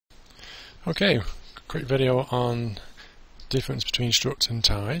Okay, quick video on difference between struts and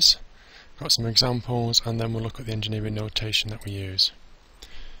ties. Got some examples and then we'll look at the engineering notation that we use.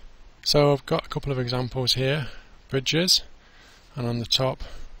 So I've got a couple of examples here, bridges, and on the top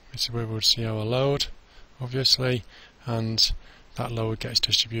this is where we'll see our load, obviously, and that load gets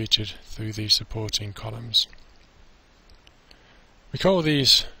distributed through these supporting columns. We call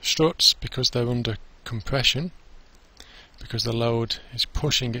these struts because they're under compression, because the load is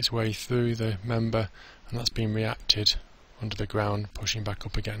pushing its way through the member and that's being reacted under the ground, pushing back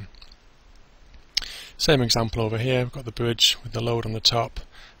up again. Same example over here, we've got the bridge with the load on the top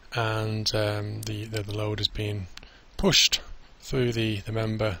and the load is being pushed through the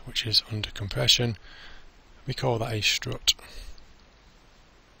member which is under compression. We call that a strut.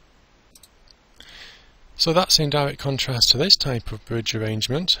 So that's in direct contrast to this type of bridge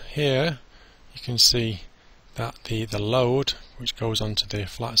arrangement. Here you can see that the load which goes onto the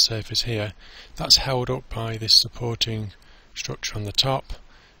flat surface here, that's held up by this supporting structure on the top,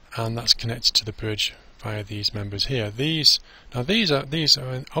 and that's connected to the bridge via these members here. These are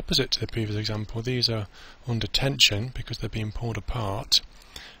opposite to the previous example. These are under tension because they're being pulled apart,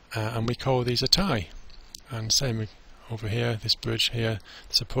 and we call these a tie. And same over here, this bridge here,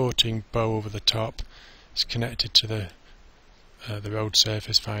 the supporting bow over the top is connected to the road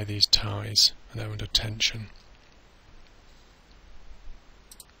surface via these ties, and they're under tension.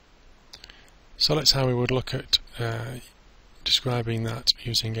 So that's how we would look at describing that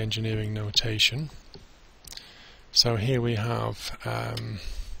using engineering notation. So here we have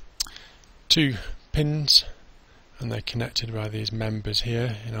two pins and they're connected by these members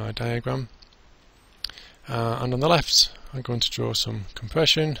here in our diagram. And on the left I'm going to draw some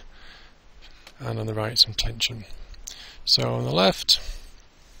compression and on the right some tension. So on the left,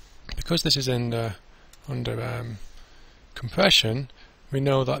 because this is under compression, we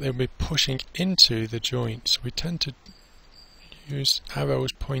know that they'll be pushing into the joint, so we tend to use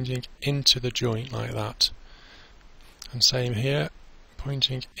arrows pointing into the joint like that. And same here,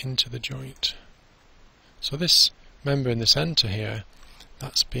 pointing into the joint. So this member in the centre here,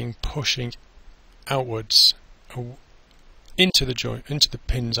 that's being pushing outwards into the joint, into the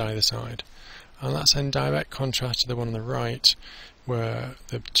pins either side. And that's in direct contrast to the one on the right, where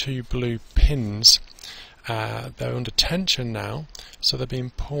the two blue pins, they're under tension now, so they're being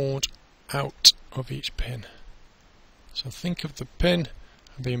pulled out of each pin. So think of the pin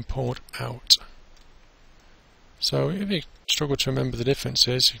being pulled out. So if you struggle to remember the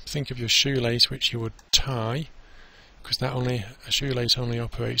differences, think of your shoelace, which you would tie, because a shoelace only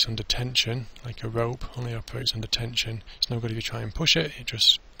operates under tension, like a rope only operates under tension. It's no good if you try and push it, it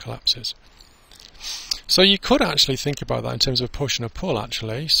just collapses. So you could actually think about that in terms of push and a pull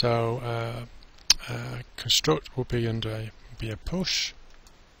actually. So construct would be a push,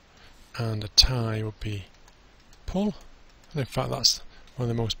 and a tie would be pull. And in fact that's one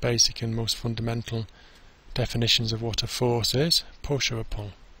of the most basic and most fundamental definitions of what a force is, push or a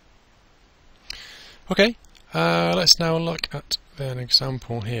pull. Okay, let's now look at an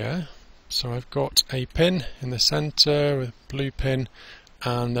example here. So I've got a pin in the centre with a blue pin,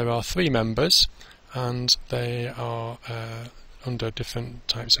 and there are three members and they are under different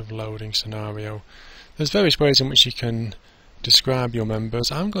types of loading scenario. There's various ways in which you can describe your members.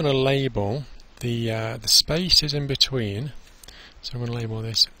 I'm going to label the spaces in between. So I'm going to label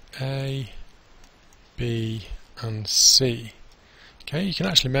this A, B and C. Okay, you can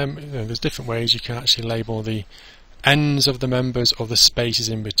actually there's different ways you can actually label the ends of the members or the spaces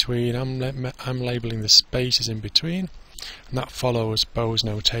in between. I'm labeling the spaces in between, and that follows Bow's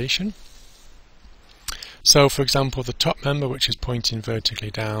notation. So for example, the top member, which is pointing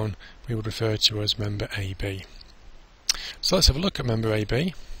vertically down, we would refer to as member AB. So let's have a look at member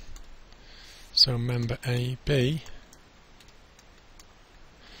AB. So member AB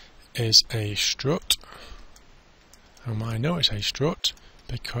is a strut, and I know it's a strut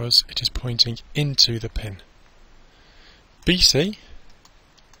because it is pointing into the pin. BC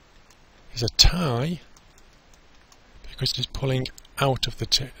is a tie because it is pulling out of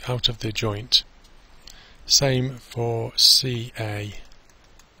the joint. Same for CA,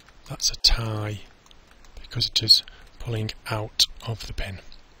 that's a tie because it is pulling out of the pin.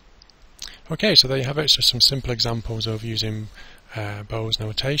 Okay, so there you have it. So some simple examples of using Bow's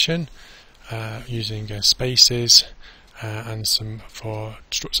notation, using spaces, and some for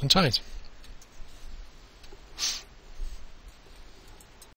struts and ties.